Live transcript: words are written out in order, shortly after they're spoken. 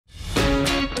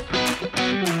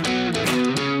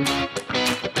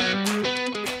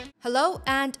Hello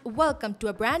and welcome to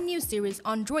a brand new series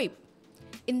on Droip.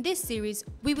 In this series,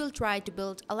 we will try to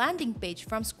build a landing page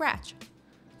from scratch.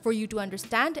 For you to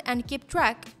understand and keep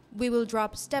track, we will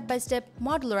drop step-by-step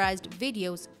modularized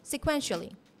videos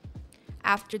sequentially.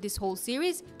 After this whole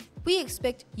series, we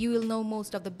expect you will know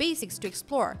most of the basics to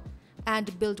explore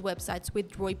and build websites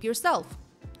with Droip yourself.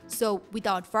 So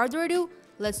without further ado,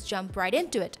 let's jump right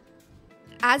into it.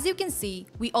 As you can see,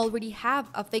 we already have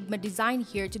a Figma design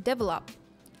here to develop.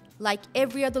 Like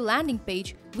every other landing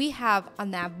page, we have a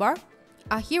navbar,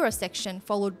 a hero section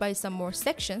followed by some more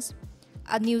sections,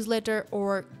 a newsletter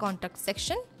or contact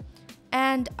section,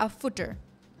 and a footer.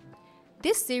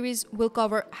 This series will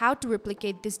cover how to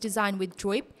replicate this design with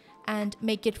Droip and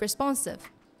make it responsive.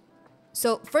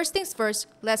 So first things first,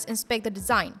 let's inspect the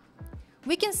design.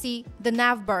 We can see the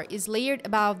navbar is layered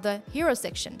above the hero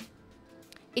section.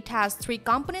 It has three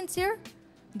components here: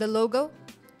 the logo,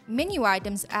 menu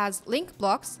items as link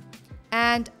blocks,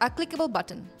 and a clickable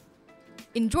button.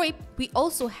 In Droip, we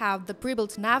also have the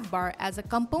pre-built navbar as a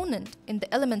component in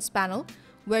the Elements panel,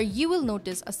 where you will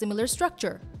notice a similar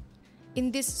structure.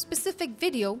 In this specific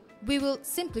video, we will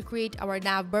simply create our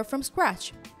navbar from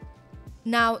scratch.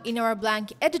 Now, in our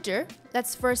blank editor,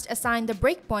 let's first assign the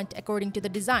breakpoint according to the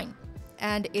design,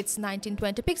 and it's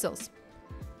 1920 pixels.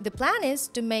 The plan is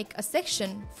to make a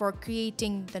section for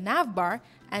creating the navbar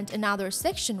and another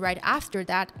section right after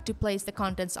that to place the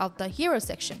contents of the hero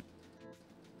section.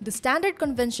 The standard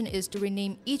convention is to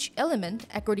rename each element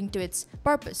according to its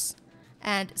purpose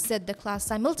and set the class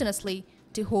simultaneously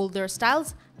to hold their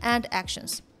styles and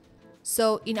actions.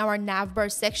 So in our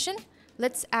navbar section,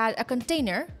 let's add a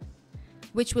container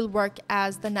which will work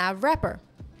as the nav wrapper.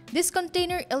 This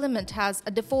container element has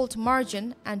a default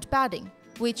margin and padding,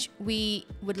 which we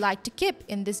would like to keep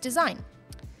in this design.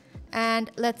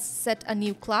 And let's set a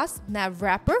new class, nav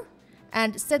wrapper,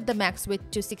 and set the max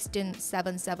width to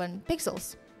 1677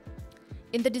 pixels.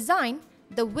 In the design,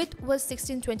 the width was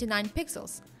 1629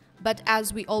 pixels, but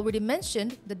as we already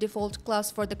mentioned, the default class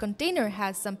for the container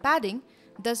has some padding,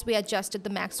 thus we adjusted the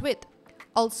max width.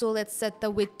 Also, let's set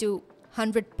the width to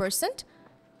 100%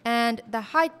 and the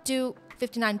height to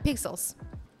 59 pixels.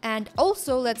 And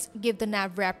also, let's give the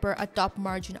nav wrapper a top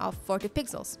margin of 40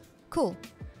 pixels. Cool.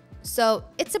 So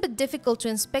it's a bit difficult to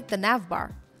inspect the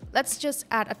navbar. Let's just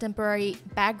add a temporary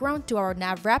background to our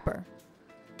nav wrapper.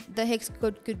 The hex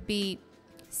code could be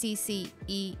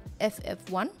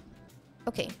𝗖𝗵𝗍𝗁.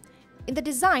 Okay. In the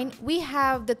design, we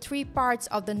have the three parts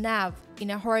of the nav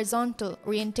in a horizontal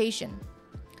orientation.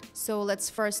 So let's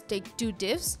first take two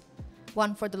divs,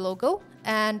 one for the logo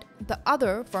and the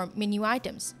other for menu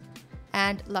items.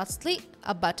 And lastly,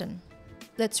 a button.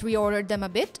 Let's reorder them a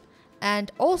bit and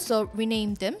also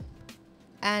rename them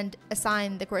and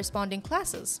assign the corresponding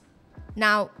classes.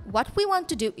 Now, what we want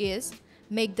to do is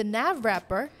make the nav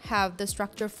wrapper have the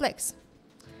structure flex,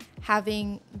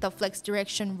 having the flex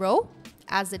direction row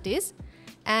as it is,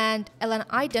 and ln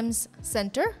items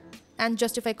center, and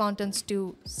justify contents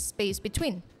to space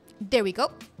between. There we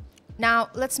go. Now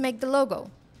let's make the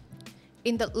logo.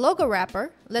 In the logo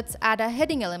wrapper, let's add a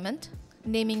heading element,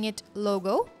 naming it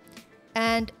logo,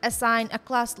 and assign a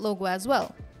class logo as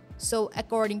well. So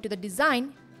according to the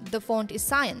design, the font is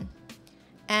cyan,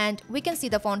 and we can see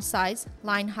the font size,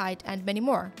 line height, and many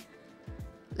more.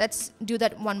 Let's do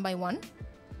that one by one.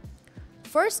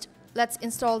 First, let's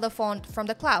install the font from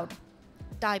the cloud.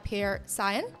 Type here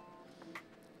cyan.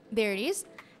 There it is,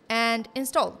 and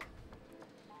install.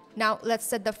 Now let's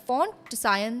set the font to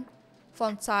cyan,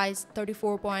 font size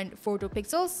 34.42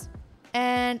 pixels,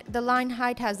 and the line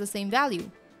height has the same value.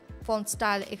 Font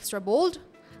style extra bold,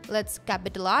 let's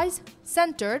capitalize,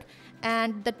 centered,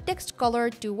 and the text color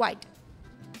to white.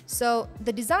 So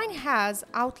the design has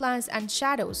outlines and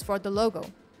shadows for the logo.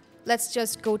 Let's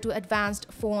just go to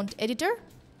advanced font editor,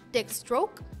 text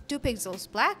stroke 2 pixels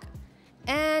black,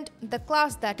 and the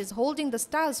class that is holding the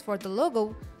styles for the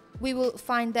logo, we will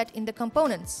find that in the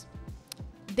components.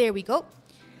 There we go.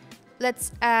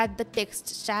 Let's add the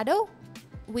text shadow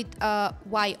with a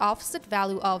Y offset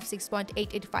value of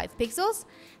 6.885 pixels,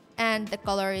 and the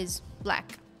color is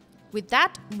black. With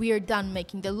that, we are done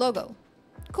making the logo.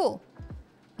 Cool.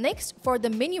 Next, for the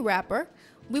menu wrapper,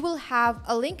 we will have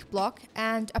a link block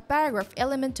and a paragraph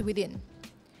element within.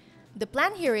 The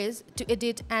plan here is to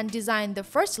edit and design the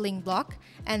first link block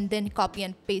and then copy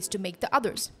and paste to make the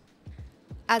others.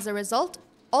 As a result,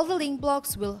 all the link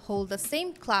blocks will hold the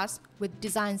same class with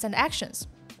designs and actions.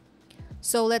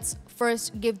 So let's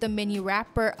first give the menu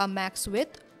wrapper a max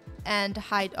width and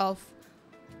height of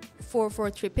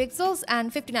 443 pixels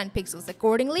and 59 pixels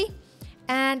accordingly,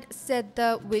 and set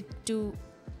the width to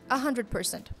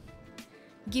 100%.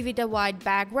 Give it a white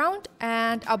background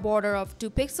and a border of 2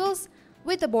 pixels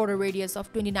with a border radius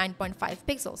of 29.5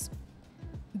 pixels.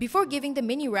 Before giving the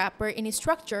mini wrapper any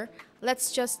structure,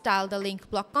 let's just style the link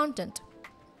block content.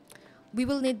 We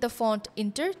will need the font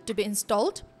Inter to be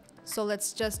installed, so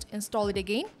let's just install it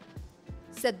again.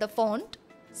 Set the font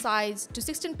size to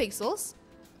 16 pixels,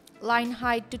 line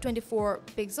height to 24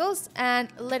 pixels, and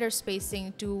letter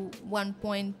spacing to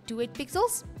 1.28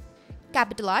 pixels.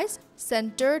 Capitalize,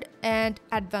 centered, and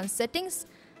advanced settings,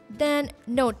 then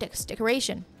no text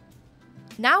decoration.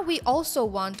 Now we also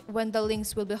want when the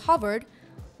links will be hovered,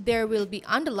 there will be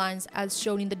underlines as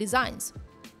shown in the designs.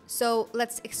 So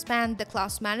let's expand the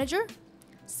class manager,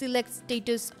 select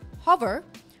status hover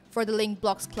for the link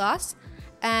blocks class,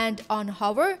 and on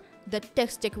hover, the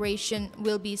text decoration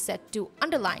will be set to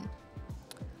underline.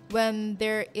 When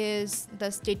there is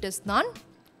the status none,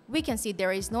 we can see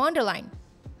there is no underline.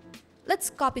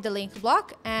 Let's copy the link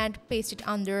block and paste it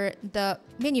under the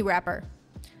mini wrapper.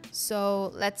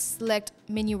 So let's select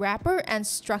mini wrapper and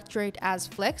structure it as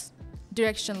flex,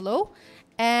 direction low,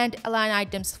 and align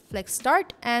items flex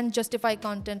start and justify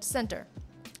content center,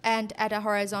 and add a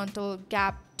horizontal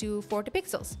gap to 40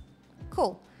 pixels.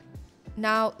 Cool.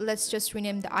 Now let's just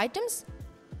rename the items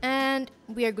and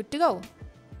we are good to go.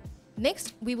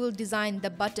 Next, we will design the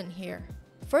button here.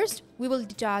 First, we will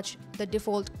detach the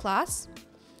default class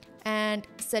and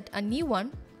set a new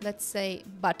one, let's say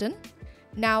button.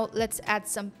 Now let's add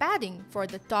some padding for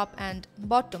the top and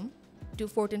bottom to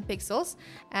 14 pixels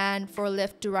and for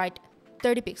left to right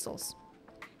 30 pixels.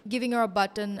 Giving our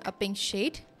button a pink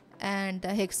shade, and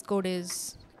the hex code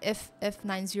is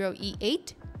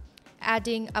𝗵𝗵𝗽𝗁𝗍.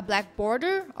 Adding a black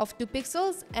border of 2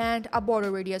 pixels and a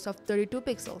border radius of 32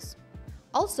 pixels.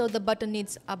 Also, the button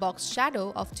needs a box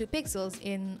shadow of 2 pixels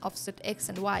in offset X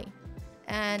and Y.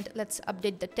 And let's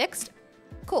update the text.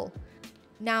 Cool.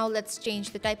 Now let's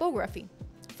change the typography.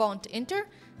 Font Inter,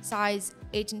 size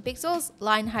 18 pixels,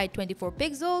 line height 24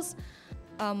 pixels,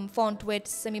 font width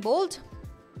semi-bold,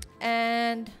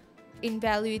 and in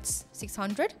value it's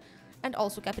 600, and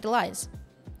also capitalize.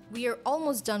 We are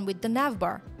almost done with the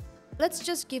navbar. Let's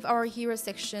just give our hero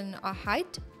section a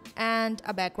height and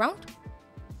a background.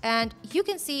 And you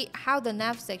can see how the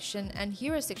nav section and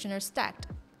hero section are stacked.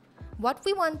 What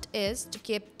we want is to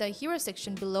keep the hero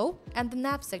section below and the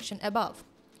nav section above.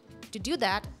 To do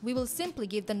that, we will simply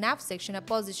give the nav section a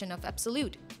position of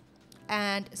absolute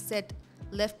and set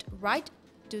left right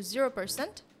to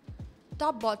 0%,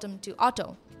 top bottom to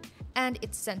auto, and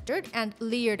it's centered and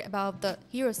layered above the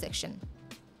hero section.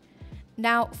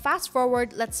 Now fast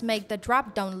forward, let's make the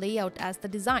drop-down layout as the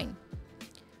design.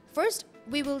 First,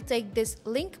 we will take this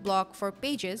link block for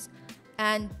pages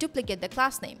and duplicate the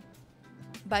class name.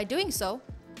 By doing so,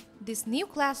 this new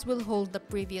class will hold the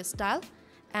previous style,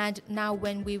 and now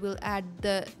when we will add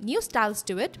the new styles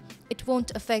to it, it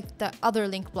won't affect the other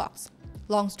link blocks.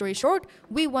 Long story short,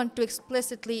 we want to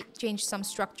explicitly change some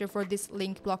structure for this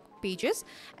link block pages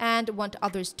and want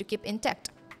others to keep intact.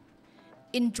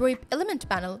 In Droip element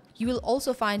panel, you will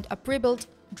also find a pre-built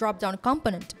drop-down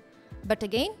component. But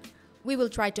again, we will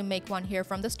try to make one here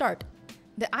from the start.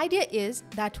 The idea is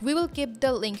that we will keep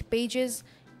the link pages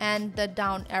and the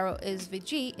down arrow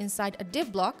SVG inside a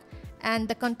div block, and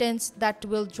the contents that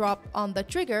will drop on the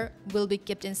trigger will be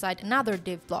kept inside another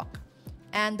div block.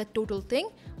 And the total thing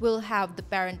will have the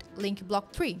parent link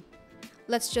block 3.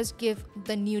 Let's just give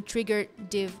the new trigger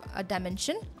div a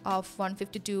dimension of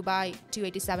 152 by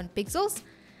 287 pixels,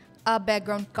 a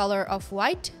background color of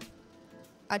white,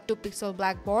 a 2 pixel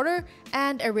black border,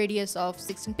 and a radius of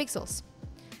 16 pixels,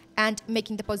 and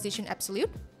making the position absolute.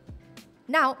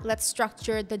 Now let's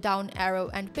structure the down arrow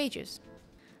and pages.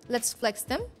 Let's flex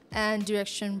them and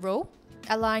direction row,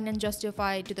 align and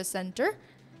justify to the center,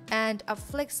 and a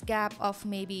flex gap of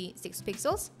maybe 6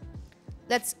 pixels.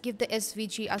 Let's give the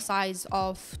SVG a size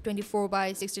of 24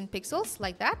 by 16 pixels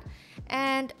like that,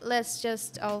 and let's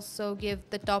just also give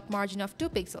the top margin of 2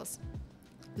 pixels.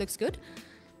 Looks good.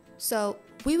 So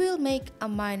we will make a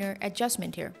minor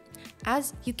adjustment here,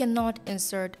 as you cannot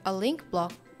insert a link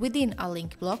block within a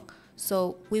link block,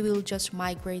 so we will just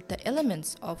migrate the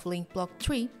elements of link block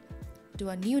 3 to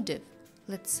a new div,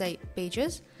 let's say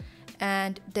pages,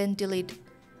 and then delete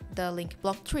the link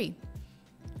block 3.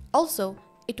 Also,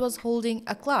 it was holding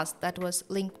a class that was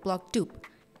link block dupe,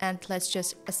 and let's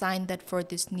just assign that for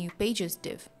this new pages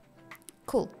div.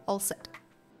 Cool, all set.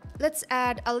 Let's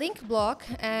add a link block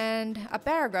and a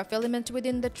paragraph element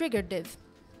within the trigger div,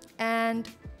 and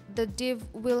the div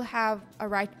will have a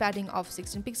right padding of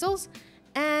 16 pixels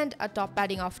and a top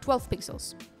padding of 12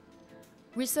 pixels.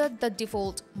 Reset the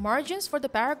default margins for the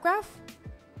paragraph,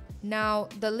 Now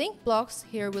the link blocks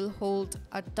here will hold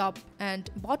a top and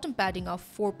bottom padding of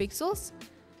 4 pixels,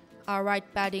 a right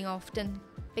padding of 10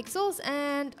 pixels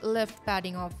and left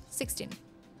padding of 16.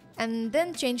 And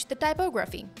then change the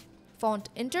typography. Font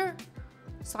enter,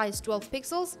 size 12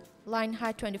 pixels, line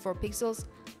height 24 pixels,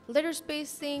 letter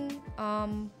spacing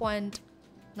 0.96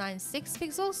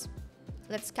 pixels.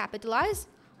 Let's capitalize.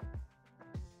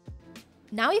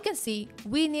 Now you can see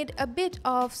we need a bit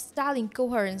of styling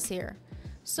coherence here.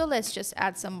 So let's just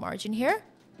add some margin here.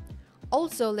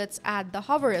 Also, let's add the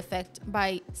hover effect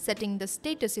by setting the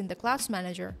status in the class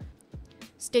manager.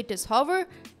 Status hover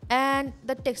and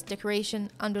the text decoration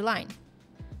underline.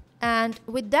 And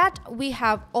with that, we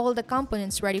have all the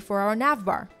components ready for our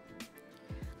navbar.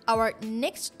 Our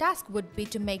next task would be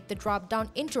to make the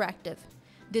dropdown interactive.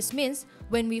 This means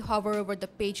when we hover over the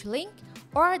page link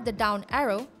or the down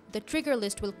arrow, the trigger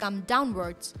list will come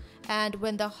downwards, and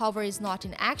when the hover is not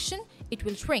in action, it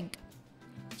will shrink.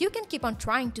 You can keep on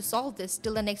trying to solve this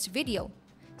till the next video.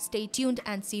 Stay tuned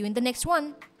and see you in the next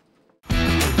one.